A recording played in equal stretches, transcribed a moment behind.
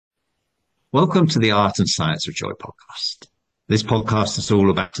Welcome to the Art and Science of Joy podcast. This podcast is all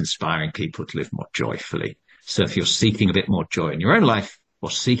about inspiring people to live more joyfully. So if you're seeking a bit more joy in your own life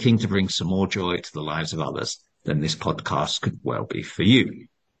or seeking to bring some more joy to the lives of others, then this podcast could well be for you.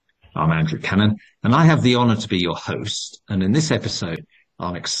 I'm Andrew Cannon, and I have the honor to be your host. And in this episode,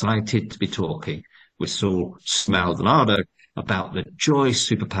 I'm excited to be talking with Saul Maldonado about the joy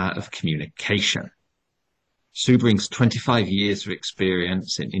superpower of communication. Sue brings 25 years of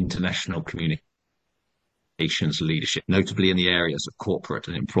experience in international communications leadership, notably in the areas of corporate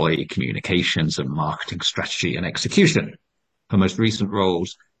and employee communications and marketing strategy and execution. Her most recent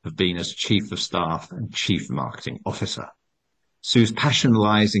roles have been as Chief of Staff and Chief Marketing Officer. Sue's passion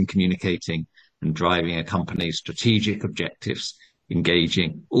lies in communicating and driving a company's strategic objectives,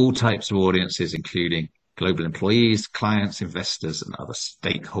 engaging all types of audiences, including global employees, clients, investors, and other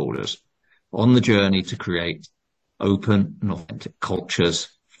stakeholders, on the journey to create open and authentic cultures,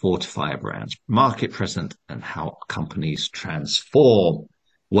 fortify a brand's market presence, and how companies transform.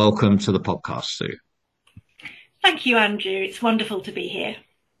 Welcome to the podcast, Sue. Thank you, Andrew. It's wonderful to be here.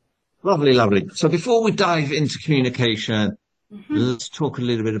 Lovely, lovely. So before we dive into communication, let's talk a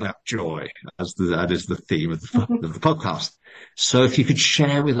little bit about joy, as that is the theme of the podcast. So if you could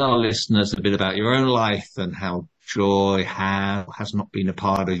share with our listeners a bit about your own life and how joy has not been a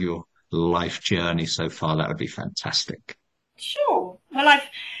part of your life journey so far, that would be fantastic. Sure. Well,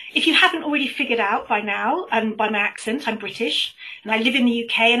 if you haven't already figured out by now, and by my accent, I'm British, and I live in the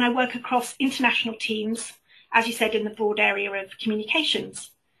UK, and I work across international teams, as you said, in the broad area of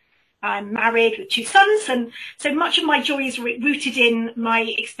communications. I'm married with 2 sons, and so much of my joy is rooted in my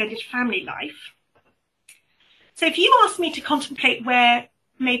extended family life. So if you ask me to contemplate where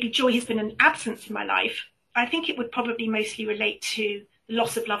maybe joy has been an absence in my life, I think it would probably mostly relate to the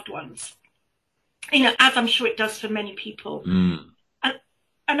loss of loved ones. You know, as I'm sure it does for many people. And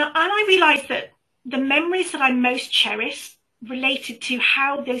I realised that the memories that I most cherish related to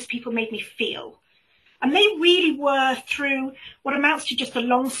how those people made me feel. And they really were through what amounts to just a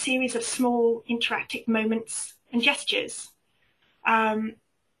long series of small interactive moments and gestures.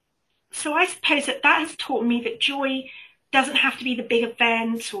 So I suppose that has taught me that joy doesn't have to be the big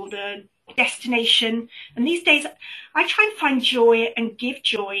event or the destination. And these days, I try and find joy and give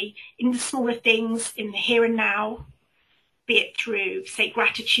joy in the smaller things, in the here and now, be it through, say,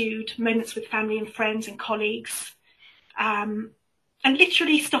 gratitude, moments with family and friends and colleagues, and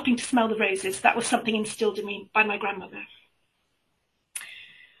literally stopping to smell the roses. That was something instilled in me by my grandmother.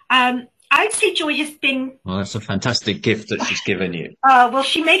 I would say joy has been... Well, that's a fantastic gift that she's given you. Well,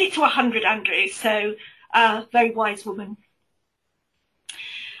 she made it to 100, Andrew, so very wise woman.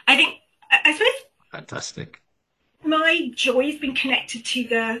 I suppose... Fantastic. My joy has been connected to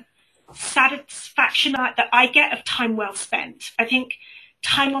the satisfaction that I get of time well spent. I think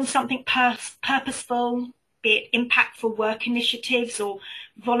time on something purposeful, be it impactful work initiatives or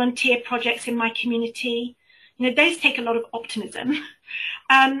volunteer projects in my community, you know, those take a lot of optimism.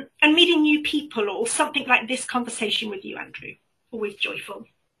 And meeting new people or something like this conversation with you, Andrew, always joyful.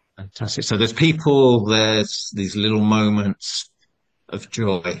 Fantastic. So there's these little moments of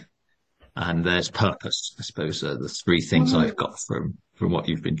joy, and there's purpose. I suppose are the 3 things I've got from what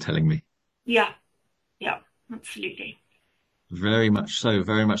you've been telling me. Yeah, absolutely. Very much so,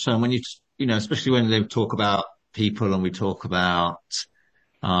 very much so. And when you know, especially when they talk about people and we talk about,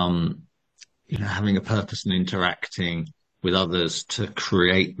 you know, having a purpose and interacting with others to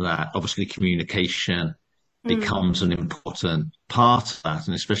create that, obviously communication becomes an important part of that.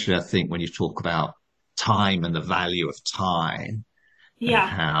 And especially, I think, when you talk about time and the value of time, and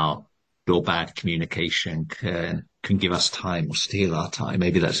how your bad communication can give us time or steal our time.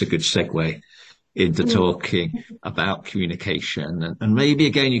 Maybe that's a good segue into talking about communication. And maybe,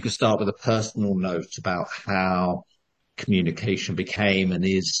 again, you could start with a personal note about how communication became and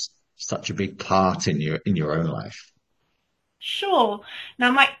is such a big part in your own life. Sure.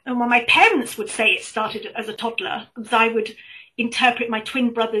 Now, my parents would say it started as a toddler, because I would interpret my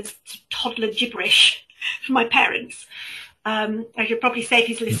twin brother's toddler gibberish for my parents. I should probably say, if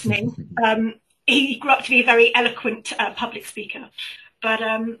he's listening, he grew up to be a very eloquent public speaker. But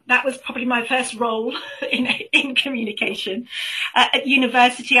that was probably my first role in communication. At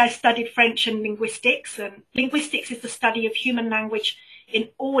university, I studied French and linguistics. And linguistics is the study of human language in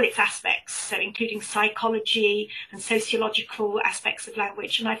all its aspects, so including psychology and sociological aspects of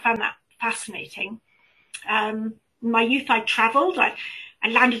language. And I found that fascinating. In my youth, I travelled. I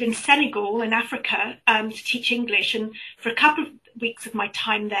landed in Senegal in Africa to teach English. And for a couple of weeks of my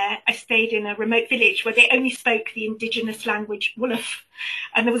time there, I stayed in a remote village where they only spoke the indigenous language Wolof,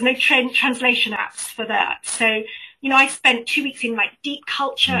 and there was no translation apps for that. So I spent 2 weeks in like deep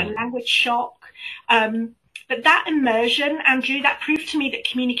culture and language shock. But that immersion, Andrew, that proved to me that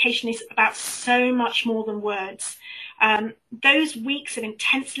communication is about so much more than words. Those weeks of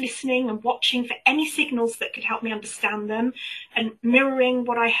intense listening and watching for any signals that could help me understand them and mirroring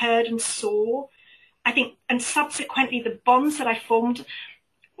what I heard and saw, I think, and subsequently the bonds that I formed,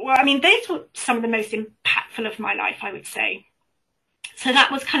 well, I mean, those were some of the most impactful of my life, I would say. So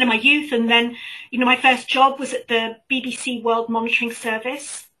that was kind of my youth. And then, my first job was at the BBC World Monitoring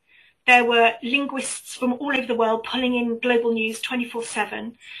Service. There were linguists from all over the world pulling in global news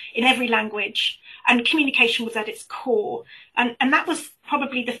 24/7 in every language, and communication was at its core. And that was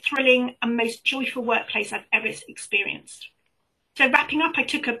probably the thrilling and most joyful workplace I've ever experienced. So wrapping up, I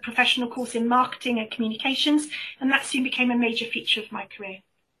took a professional course in marketing and communications, and that soon became a major feature of my career.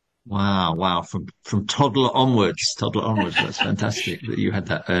 Wow. From toddler onwards, that's fantastic that you had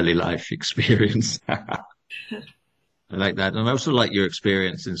that early life experience. I like that. And I also like your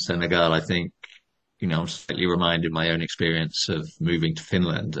experience in Senegal. I think, I'm slightly reminded of my own experience of moving to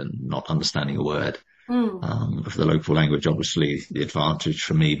Finland and not understanding a word of the local language. Obviously, the advantage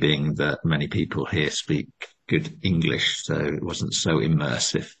for me being that many people here speak good English, so it wasn't so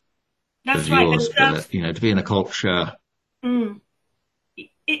immersive. That's right. Yours, but, to be in a culture.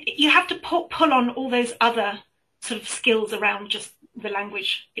 You have to pull on all those other sort of skills around just the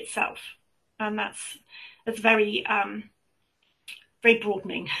language itself. And that's very, very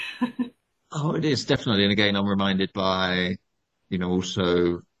broadening. Oh, it is definitely. And again, I'm reminded by,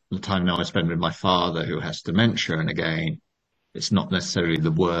 also the time now I spend with my father who has dementia. And again, it's not necessarily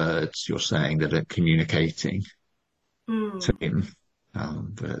the words you're saying that are communicating to him,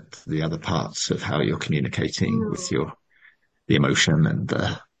 but the other parts of how you're communicating with the emotion and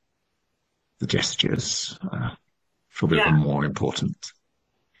the gestures, probably are more important.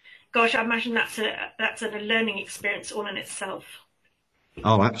 Gosh, I imagine that's a learning experience all in itself.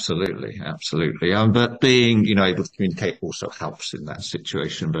 Oh, absolutely. But being, able to communicate also helps in that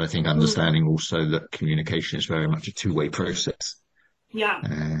situation. But I think understanding also that communication is very much a two-way process. Yeah.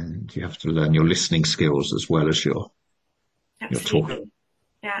 And you have to learn your listening skills as well as your talking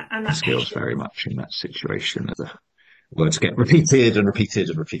and skills very much in that situation. The words get repeated and repeated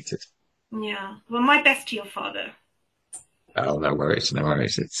and repeated. Yeah. Well, my best to your father. Oh, no worries.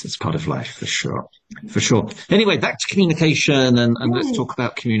 It's part of life for sure. Anyway, back to communication and let's talk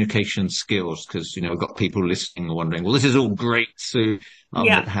about communication skills because, we've got people listening and wondering, well, this is all great, Sue,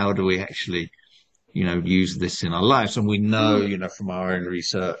 but how do we actually, use this in our lives? And we know, from our own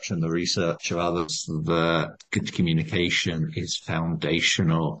research and the research of others that good communication is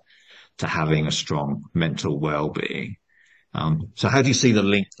foundational to having a strong mental well-being. So how do you see the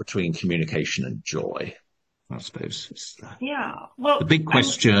link between communication and joy? I suppose it's the big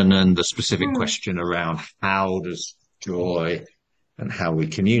question and the specific question around how does joy and how we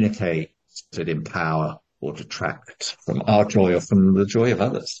communicate, does it empower or detract from our joy or from the joy of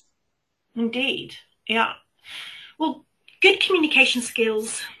others? Indeed. Yeah. Well, good communication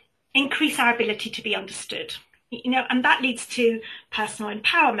skills increase our ability to be understood, and that leads to personal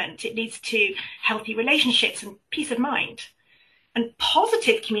empowerment. It leads to healthy relationships and peace of mind. And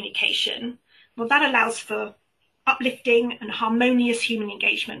positive communication, well, that allows for uplifting and harmonious human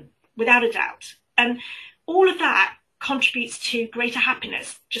engagement, without a doubt. And all of that contributes to greater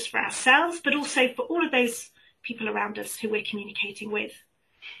happiness, just for ourselves, but also for all of those people around us who we're communicating with.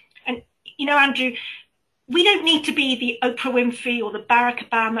 And, Andrew, we don't need to be the Oprah Winfrey or the Barack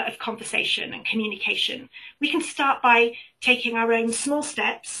Obama of conversation and communication. We can start by taking our own small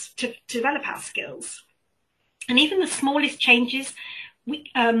steps to develop our skills. And even the smallest changes,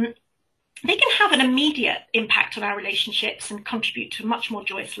 they can have an immediate impact on our relationships and contribute to a much more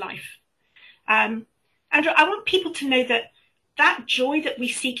joyous life. Andrew, I want people to know that joy that we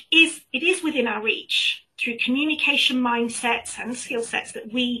seek is within our reach through communication mindsets and skill sets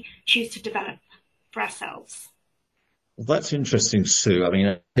that we choose to develop for ourselves. Well, that's interesting, Sue. I mean,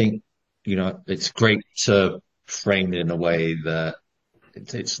 I think, it's great to frame it in a way that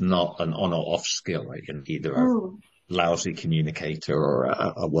it's not an on or off skill, right? You can either a lousy communicator or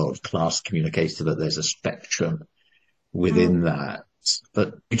a world-class communicator, that there's a spectrum within that.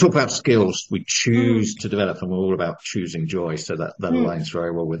 But you talk about skills we choose to develop, and we're all about choosing joy, so that aligns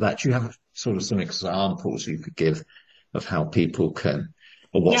very well with that. Do you have sort of some examples you could give of how people can,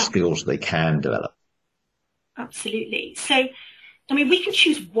 or what skills they can develop? Absolutely. So, I mean, we can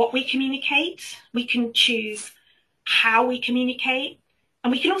choose what we communicate, we can choose how we communicate,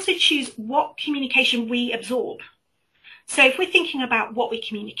 and we can also choose what communication we absorb. So if we're thinking about what we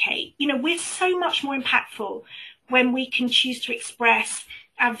communicate, we're so much more impactful when we can choose to express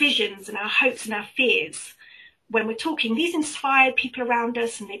our visions and our hopes and our fears, when we're talking, these inspire people around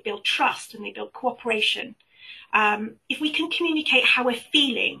us and they build trust and they build cooperation. If we can communicate how we're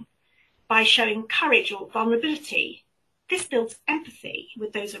feeling by showing courage or vulnerability, this builds empathy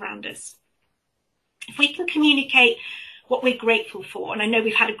with those around us. If we can communicate what we're grateful for, and I know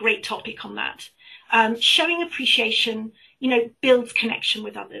we've had a great topic on that, showing appreciation, builds connection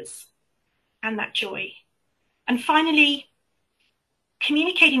with others and that joy. And finally,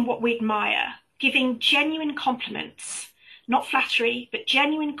 communicating what we admire, giving genuine compliments, not flattery, but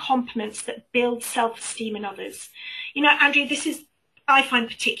genuine compliments that build self-esteem in others. Andrea, this is, I find,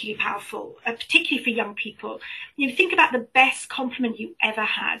 particularly powerful, particularly for young people. Think about the best compliment you ever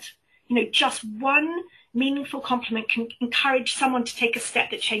had. Just one meaningful compliment can encourage someone to take a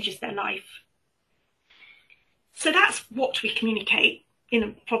step that changes their life. So that's what we communicate,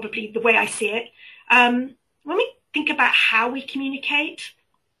 probably the way I see it. When we think about how we communicate,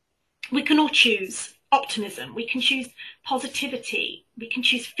 we can all choose optimism, we can choose positivity, we can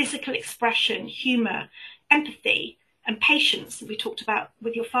choose physical expression, humor, empathy, and patience that we talked about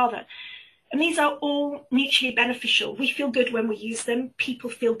with your father. And these are all mutually beneficial. We feel good when we use them, people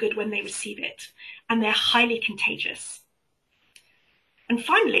feel good when they receive it, and they're highly contagious. And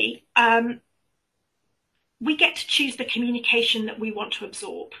finally, we get to choose the communication that we want to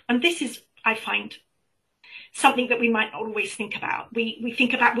absorb. And this is, I find, something that we might not always think about. We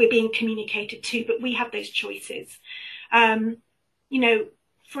think about we're being communicated to, but we have those choices.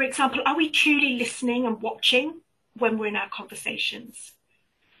 For example, are we truly listening and watching when we're in our conversations?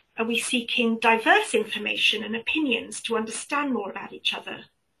 Are we seeking diverse information and opinions to understand more about each other?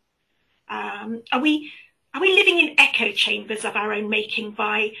 Are we living in echo chambers of our own making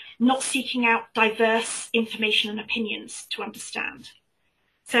by not seeking out diverse information and opinions to understand?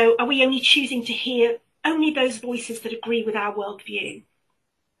 So are we only choosing to hear only those voices that agree with our worldview?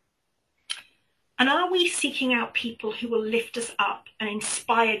 And are we seeking out people who will lift us up and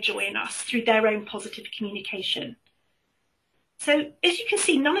inspire joy in us through their own positive communication? So as you can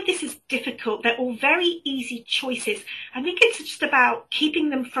see, none of this is difficult. They're all very easy choices. I think it's just about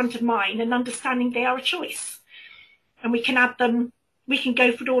keeping them front of mind and understanding they are a choice. And we can add them, we can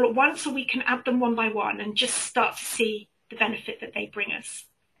go for it all at once, or we can add them one by one and just start to see the benefit that they bring us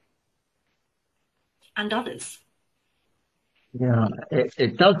and others. Yeah,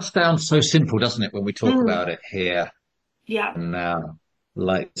 it does sound so simple, doesn't it, when we talk about it here and now,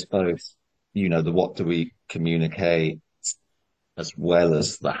 like both, the what do we communicate as well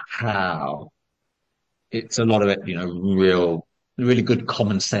as the how. It's a lot of it, really good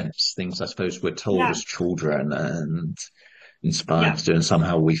common sense things, I suppose, we're told as children and inspired to do, and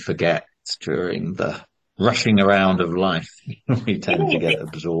somehow we forget during the rushing around of life. We tend to get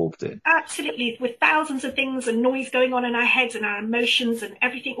absorbed in. Absolutely. With thousands of things and noise going on in our heads and our emotions and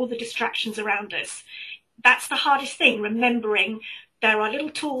everything, all the distractions around us. That's the hardest thing, remembering there are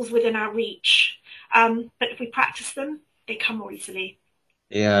little tools within our reach. But if we practice them, they come more easily.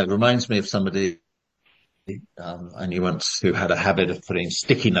 Yeah, it reminds me of somebody I knew once who had a habit of putting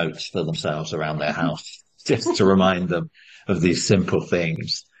sticky notes for themselves around their house, just to remind them of these simple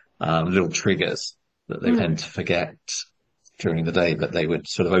things, little triggers that they tend to forget during the day, but they would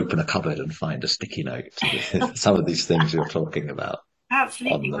sort of open a cupboard and find a sticky note with some of these things you're talking about.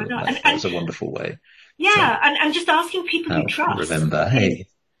 Absolutely. Why not? That's a wonderful way. Yeah, and just asking people you trust. Remember, hey.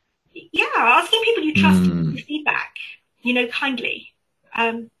 Yeah, asking people you trust for feedback, kindly.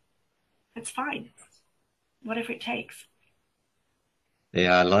 That's fine. Whatever it takes.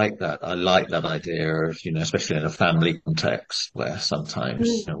 Yeah, I like that. I like that idea of, especially in a family context where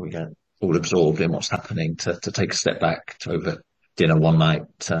sometimes we get all absorbed in what's happening, to take a step back, to over dinner one night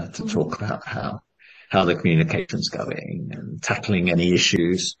to talk about how the communication's going and tackling any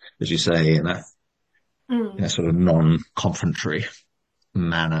issues, as you say, in a sort of non-confrontatory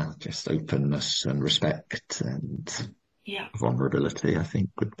manner. Just openness and respect and vulnerability, I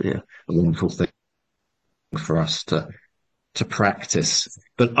think, would be a wonderful thing for us to practice.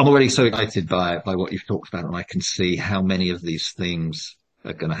 But I'm already so excited by what you've talked about, and I can see how many of these things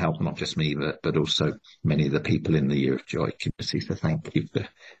are going to help not just me, but also many of the people in the Year of Joy community. So thank you for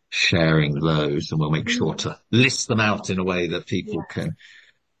sharing those, and we'll make sure to list them out in a way that people can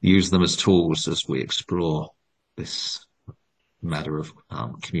use them as tools as we explore this matter of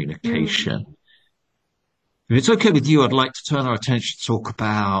communication. If it's okay with you, I'd like to turn our attention to talk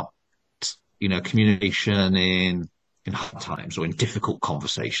about communication in hard times, or in difficult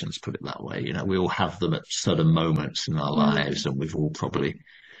conversations, put it that way. We all have them at certain moments in our lives, and we've all probably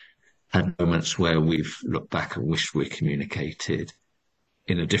had moments where we've looked back and wished we communicated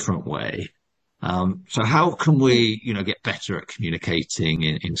in a different way. So how can we, get better at communicating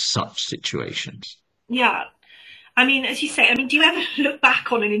in such situations? Yeah. I mean, as you say, I mean, do you ever look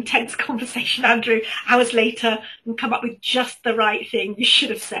back on an intense conversation, Andrew, hours later and come up with just the right thing you should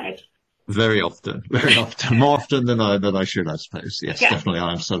have said? Very often, more often than I should, I suppose. Yes, Yeah. definitely.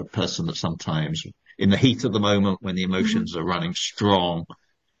 I'm the sort of person that sometimes, in the heat of the moment, when the Hmm. emotions are running strong,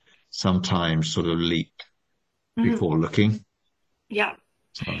 sometimes sort of leap Hmm. before looking. Yeah.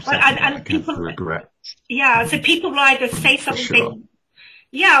 So Well, something that I and can people, regret. yeah. So people will either say For something sure.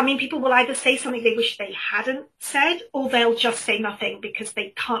 yeah, I mean, people will either say something they wish they hadn't said, or they'll just say nothing because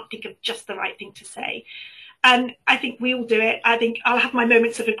they can't think of just the right thing to say. And I think we all do it. I think I'll have my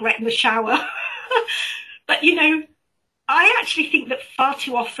moments of regret in the shower. But, I actually think that far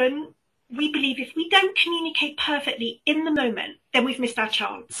too often we believe if we don't communicate perfectly in the moment, then we've missed our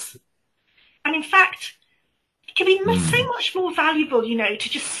chance. And in fact, it can be so Mm. much more valuable, to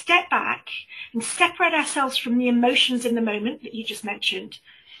just step back and separate ourselves from the emotions in the moment that you just mentioned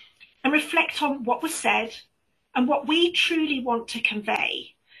and reflect on what was said and what we truly want to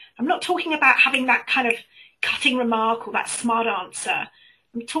convey. I'm not talking about having that kind of cutting remark or that smart answer.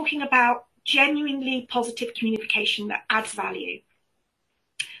 I'm talking about genuinely positive communication that adds value.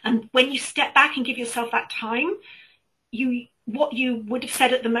 And when you step back and give yourself that time, what you would have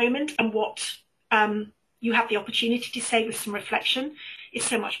said at the moment and what you have the opportunity to say with some reflection is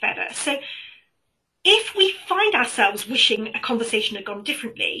so much better. So if we find ourselves wishing a conversation had gone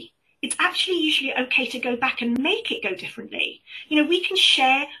differently, it's actually usually okay to go back and make it go differently. We can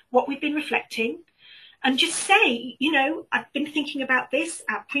share what we've been reflecting and just say, I've been thinking about this,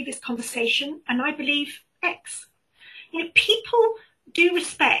 our previous conversation, and I believe X. People do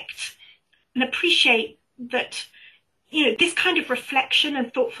respect and appreciate that, this kind of reflection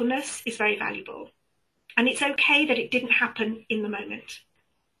and thoughtfulness is very valuable. And it's okay that it didn't happen in the moment.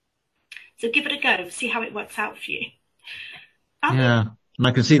 So give it a go, see how it works out for you. Um, Yeah. And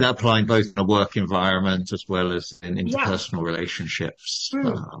I can see that applying both in a work environment as well as in yeah. interpersonal relationships,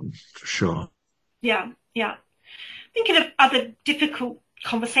 Mm. for sure. Yeah, yeah. Thinking of other difficult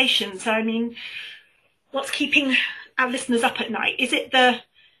conversations, I mean, what's keeping our listeners up at night? Is it the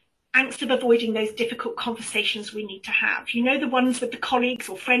angst of avoiding those difficult conversations we need to have? The ones with the colleagues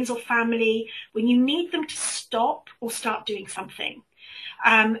or friends or family when you need them to stop or start doing something.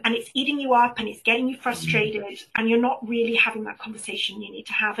 And it's eating you up and it's getting you Mm. frustrated and you're not really having that conversation you need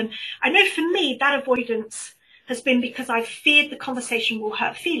to have. And I know for me, that avoidance has been because I've feared the conversation will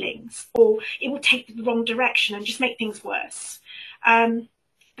hurt feelings or it will take the wrong direction and just make things worse.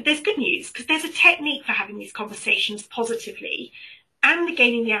 But there's good news because there's a technique for having these conversations positively and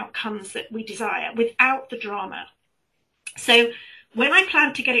gaining the outcomes that we desire without the drama. So when I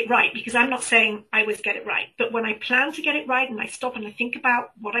plan to get it right, because I'm not saying I always get it right, but when I plan to get it right and I stop and I think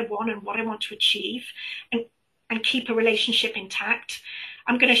about what I want and what I want to achieve and keep a relationship intact,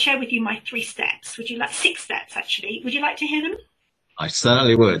 I'm going to share with you my 3 steps. Would you like 6 steps actually? Would you like to hear them? I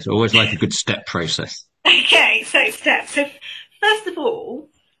certainly would. Always like a good step process. Okay, so steps. So first of all,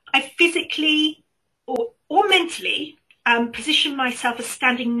 I physically or mentally position myself as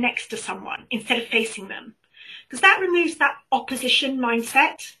standing next to someone instead of facing them, because that removes that opposition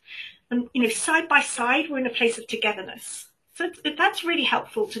mindset. And side by side, we're in a place of togetherness. So that's really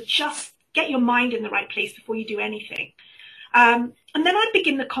helpful to just get your mind in the right place before you do anything. And then I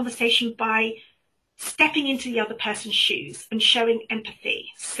begin the conversation by stepping into the other person's shoes and showing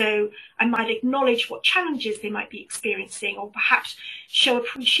empathy. So I might acknowledge what challenges they might be experiencing, or perhaps show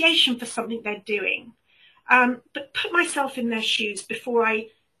appreciation for something they're doing. But put myself in their shoes before I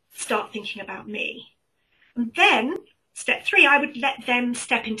start thinking about me. And then, step 3, I would let them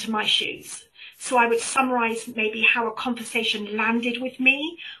step into my shoes. So I would summarize maybe how a conversation landed with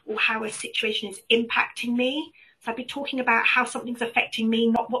me or how a situation is impacting me. So I'd be talking about how something's affecting me,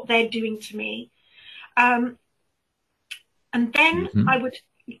 not what they're doing to me. Um, and then I Hmm. would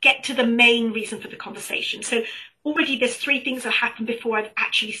get to the main reason for the conversation. So already there's 3 things that happen before I've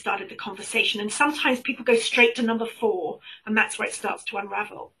actually started the conversation. And sometimes people go straight to number 4, and that's where it starts to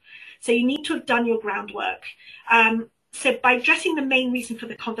unravel. So you need to have done your groundwork. So by addressing the main reason for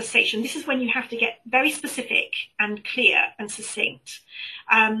the conversation, this is when you have to get very specific and clear and succinct.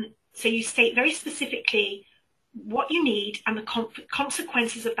 So you state very specifically what you need and the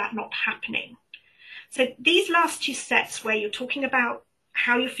consequences of that not happening. So these last 2 steps where you're talking about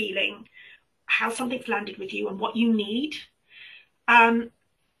how you're feeling, how something's landed with you and what you need, um,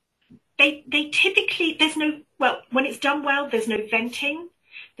 they typically, there's no, well, when it's done well, there's no venting,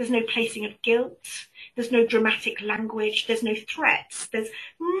 there's no placing of guilt, there's no dramatic language, there's no threats, there's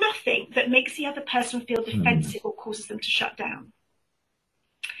nothing that makes the other person feel Mm. defensive or causes them to shut down.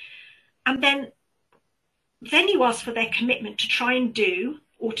 And then you ask for their commitment to try and do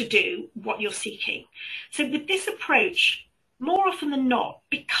or to do what you're seeking. So with this approach, more often than not,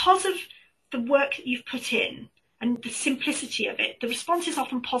 because of the work that you've put in and the simplicity of it, the response is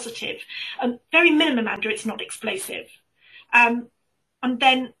often positive. Very minimum, Andrew, it's not explosive. And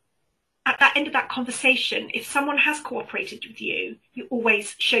then at that end of that conversation, if someone has cooperated with you, you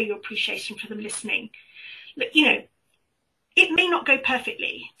always show your appreciation for them listening. You know, it may not go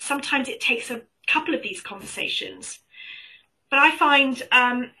perfectly. Sometimes it takes a couple of these conversations. But I find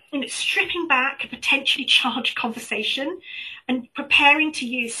stripping back a potentially charged conversation and preparing to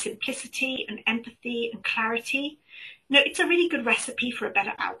use simplicity and empathy and clarity, it's a really good recipe for a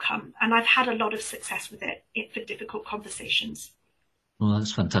better outcome. And I've had a lot of success with it for difficult conversations. Well,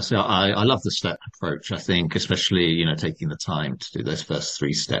 that's fantastic. I love the step approach. I think, especially, taking the time to do those first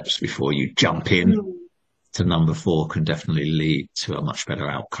 3 steps before you jump in to number 4 can definitely lead to a much better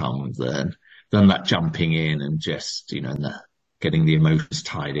outcome than that jumping in and just, getting the emotions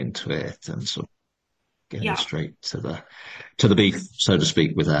tied into it and sort of getting straight to the beef, so to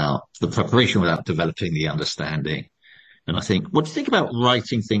speak, without the preparation, without developing the understanding. And I think, what do you think about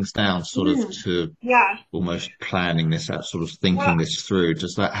writing things down, sort of to almost planning this out, sort of thinking this through?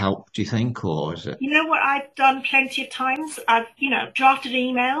 Does that help, do you think, or is it? You know what I've done plenty of times? I've, drafted an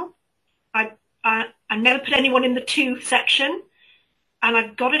email. I never put anyone in the to section, and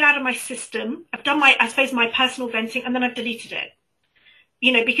I've got it out of my system. I've done my personal venting, and then I've deleted it.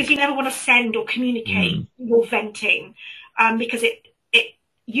 Because you never want to send or communicate your venting, because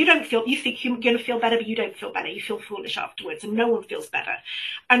you think you're going to feel better, but you don't feel better. You feel foolish afterwards, and no one feels better.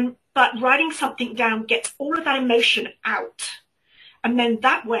 But writing something down gets all of that emotion out. And then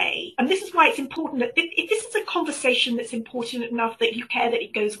that way, and this is why it's important that if this is a conversation that's important enough that you care that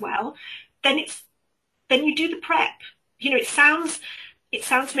it goes well, then you do the prep. It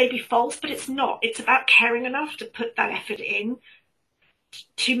sounds maybe false, but it's not. It's about caring enough to put that effort in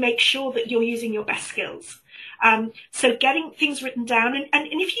to make sure that you're using your best skills. So getting things written down, and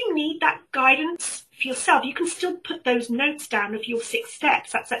if you need that guidance for yourself, you can still put those notes down of your 6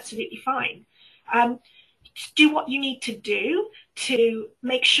 steps. That's absolutely fine. Do what you need to do to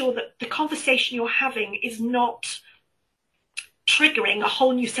make sure that the conversation you're having is not triggering a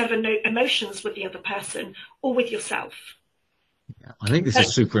whole new set of emotions with the other person or with yourself. Yeah, I think this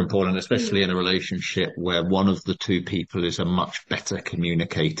is super important, especially in a relationship where one of the 2 people is a much better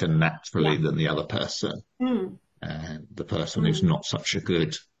communicator naturally than the other person. And the person who's not such a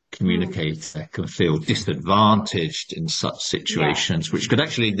good communicator can feel disadvantaged in such situations, which could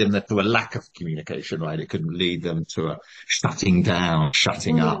actually lead them to a lack of communication, right? It could lead them to a shutting down,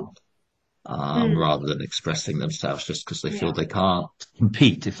 shutting up, rather than expressing themselves, just because they feel they can't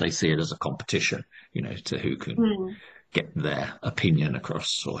compete if they see it as a competition, to who can get their opinion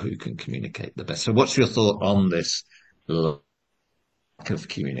across or who can communicate the best. So what's your thought on this lack of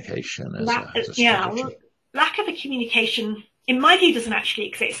communication as a strategy? Lack of a communication, in my view, doesn't actually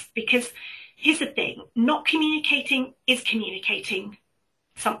exist, because here's the thing, not communicating is communicating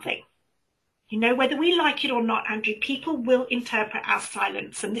something. Whether we like it or not, Andrew, people will interpret our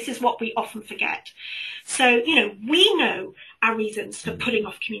silence, and this is what we often forget. So, we know our reasons for putting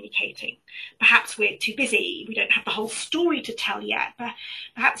off communicating. Perhaps we're too busy, we don't have the whole story to tell yet, but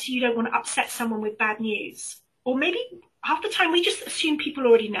perhaps you don't want to upset someone with bad news. Or maybe half the time we just assume people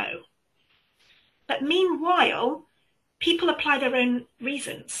already know. But meanwhile, people apply their own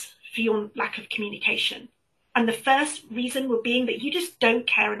reasons for your lack of communication. And the first reason will being that you just don't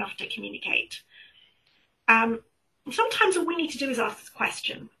care enough to communicate. Sometimes all we need to do is ask this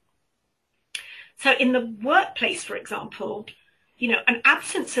question. So in the workplace, for example, an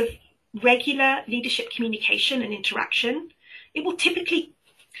absence of regular leadership communication and interaction, it'll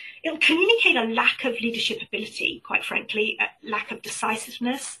communicate a lack of leadership ability, quite frankly, a lack of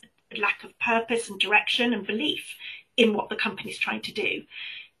decisiveness, a lack of purpose and direction and belief in what the company's trying to do.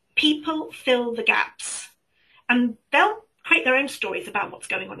 People fill the gaps, and they'll create their own stories about what's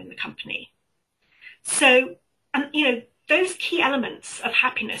going on in the company. So, those key elements of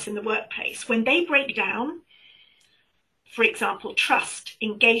happiness in the workplace, when they break down, for example, trust,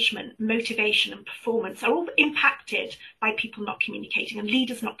 engagement, motivation, and performance are all impacted by people not communicating and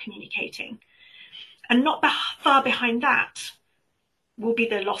leaders not communicating. And not far behind that will be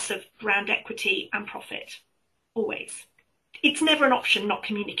the loss of brand equity and profit, always. It's never an option not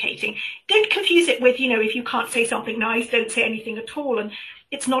communicating. Don't confuse it with, if you can't say something nice, don't say anything at all. And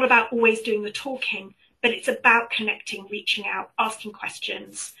it's not about always doing the talking, but it's about connecting, reaching out, asking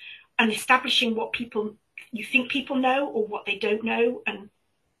questions, and establishing what you think people know or what they don't know, and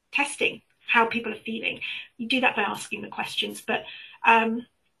testing how people are feeling. You do that by asking the questions, but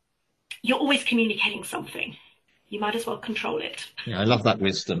you're always communicating something. you might as well control it. Yeah, I love that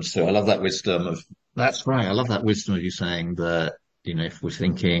wisdom, Sue. I love that wisdom of that's right. I love that wisdom of you saying that, if we're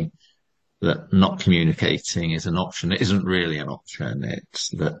thinking that not communicating is an option, it isn't really an option. It's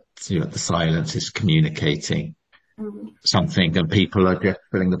that, the silence is communicating Mm. something and people are just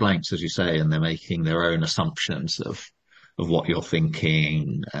filling the blanks, as you say, and they're making their own assumptions of what you're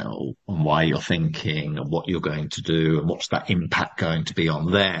thinking, and why you're thinking and what you're going to do and what's that impact going to be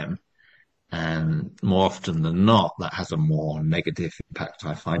on them. And more often than not, that has a more negative impact,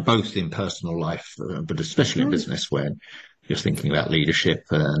 I find, both in personal life, but especially in Mm. business when you're thinking about leadership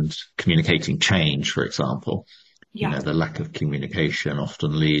and communicating change, for example. Yeah. The lack of communication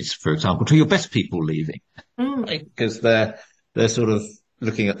often leads, for example, to your best people leaving, Mm. right? Because they're sort of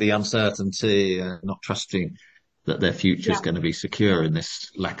looking at the uncertainty and not trusting that their future is Yeah. going to be secure in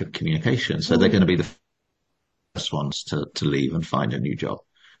this lack of communication. So they're going to Mm. be the first ones to leave and find a new job.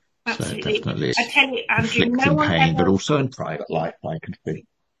 So Absolutely. definitely I it's tell you, Andrew, no inflicting one pain, but ever, also in private life, I can see.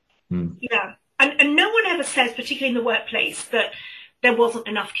 Mm. yeah, and no one ever says, particularly in the workplace, that there wasn't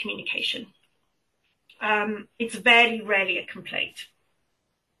enough communication. It's very rarely a complaint.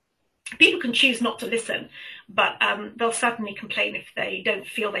 People can choose not to listen, but they'll certainly complain if they don't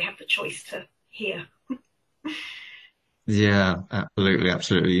feel they have the choice to hear. Yeah, absolutely,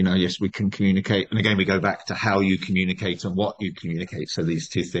 absolutely. Yes, we can communicate. And again, we go back to how you communicate and what you communicate. So these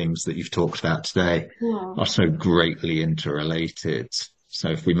two things that you've talked about today Mm. are so greatly interrelated. So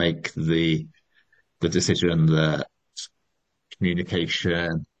if we make the decision that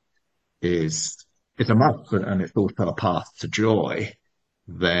communication is a must and it's also a path to joy,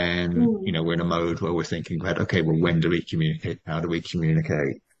 then Mm. we're in a mode where we're thinking about, okay, well, when do we communicate? How do we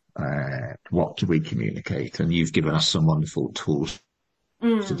communicate? What do we communicate? And you've given us some wonderful tools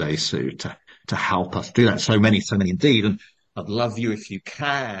Mm. today, Sue, to help us do that. So many indeed. And I'd love you, if you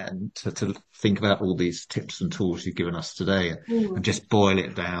can, to think about all these tips and tools you've given us today and Mm. just boil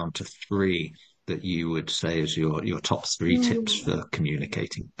it down to three that you would say as your top three tips Mm. for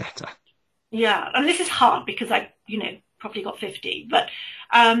communicating better. Yeah, and this is hard because probably got 50, but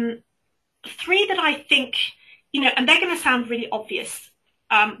um, three that I think, and they're going to sound really obvious.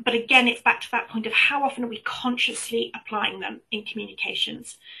 But again, it's back to that point of how often are we consciously applying them in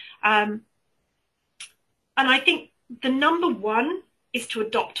communications? Um, and I think the number one is to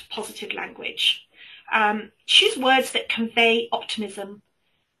adopt positive language. Choose words that convey optimism,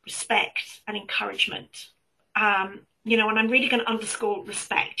 respect, and encouragement. And I'm really going to underscore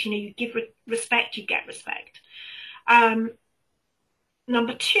respect. You give respect, you get respect.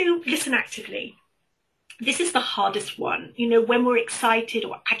 Number two, listen actively. This is the hardest one. When we're excited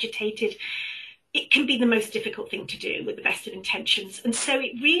or agitated, it can be the most difficult thing to do with the best of intentions. And so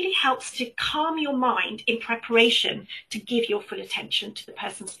it really helps to calm your mind in preparation to give your full attention to the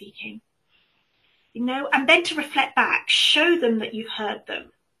person speaking. And then to reflect back, show them that you've heard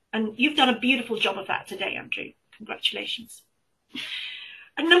them. And you've done a beautiful job of that today, Andrew. Congratulations.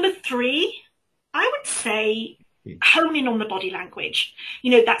 And number three, I would say hone in on the body language.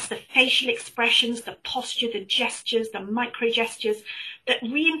 That's the facial expressions, the posture, the gestures, the micro gestures that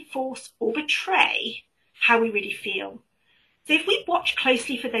reinforce or betray how we really feel. So if we watch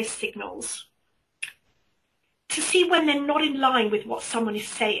closely for those signals to see when they're not in line with what someone is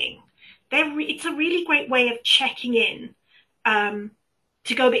saying, it's a really great way of checking in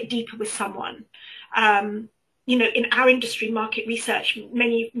to go a bit deeper with someone. In our industry, market research,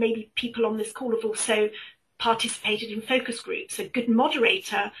 maybe people on this call have also participated in focus groups. A good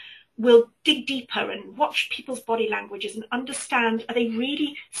moderator will dig deeper and watch people's body languages and understand, are they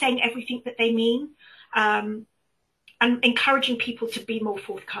really saying everything that they mean? And encouraging people to be more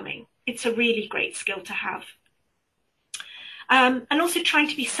forthcoming. It's a really great skill to have. And also trying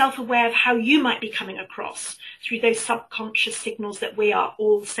to be self-aware of how you might be coming across through those subconscious signals that we are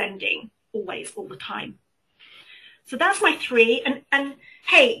all sending, always, all the time. So that's my three. And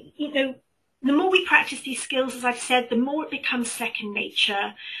hey, the more we practice these skills, as I've said, the more it becomes second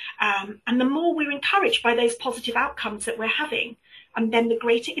nature, and the more we're encouraged by those positive outcomes that we're having, and then the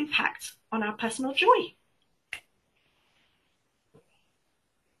greater impact on our personal joy.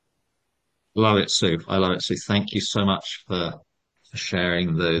 Love it, Sue. I love it, Sue. Thank you so much for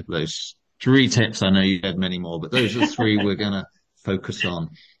sharing those three tips. I know you had many more, but those are three we're going to focus on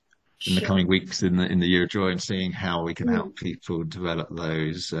in the coming weeks in the year of joy, and seeing how we can help people develop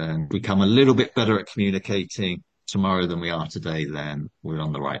those and become a little bit better at communicating tomorrow than we are today. Then we're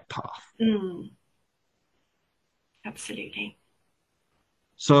on the right path. Absolutely.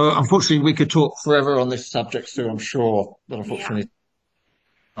 So unfortunately we could talk forever on this subject, Sue, I'm sure, but unfortunately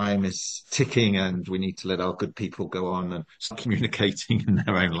time is ticking and we need to let our good people go on and start communicating in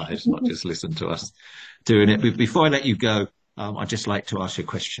their own lives, not just listen to us doing it. But before I let you go, I'd just like to ask you a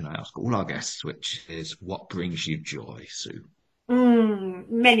question I ask all our guests, which is, what brings you joy, Sue?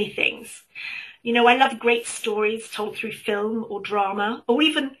 Many things. I love great stories told through film or drama, or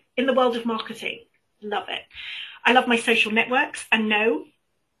even in the world of marketing. Love it. I love my social networks, and no,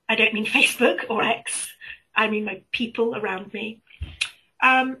 I don't mean Facebook or X. I mean my people around me.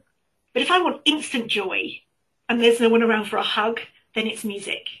 But if I want instant joy and there's no one around for a hug, then it's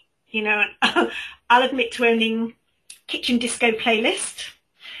music. I'll admit to owning kitchen disco playlist.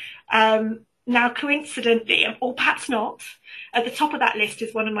 Now, coincidentally, or perhaps not, at the top of that list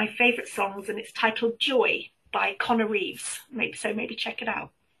is one of my favourite songs, and it's titled Joy by Connor Reeves. Maybe check it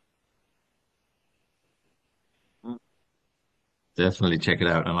out. Definitely check it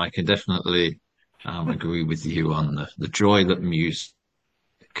out. And I can definitely agree with you on the joy that music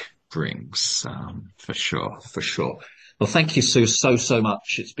brings, for sure, for sure. Well, thank you, Sue, so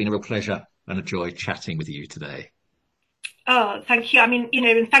much. It's been a real pleasure and a joy chatting with you today. Oh, thank you. I mean,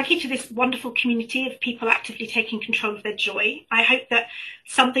 and thank you to this wonderful community of people actively taking control of their joy. I hope that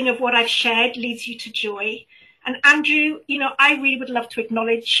something of what I've shared leads you to joy. And Andrew, I really would love to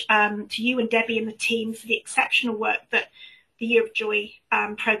acknowledge to you and Debbie and the team for the exceptional work that the Year of Joy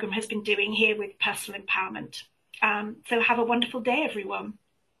program has been doing here with personal empowerment. So have a wonderful day, everyone.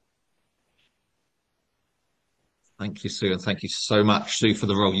 Thank you, Sue, and thank you so much, Sue, for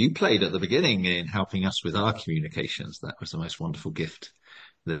the role you played at the beginning in helping us with our communications. That was the most wonderful gift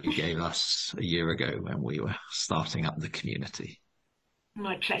that you gave us a year ago when we were starting up the community.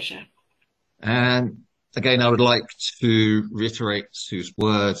 My pleasure. And again, I would like to reiterate Sue's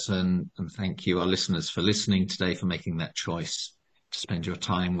words and thank you, our listeners, for listening today, for making that choice to spend your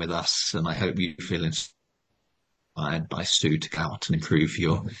time with us. And I hope you feel inspired by Sue to go out and improve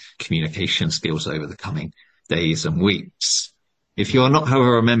your communication skills over the coming days and weeks. If you are not,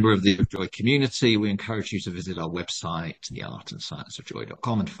 however, a member of the Joy community, we encourage you to visit our website,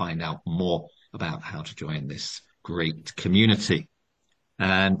 theartandscienceofjoy.com, and find out more about how to join this great community.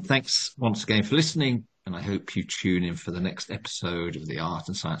 And thanks once again for listening. And I hope you tune in for the next episode of the Art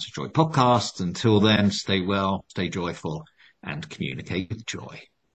and Science of Joy podcast. Until then, stay well, stay joyful, and communicate with joy.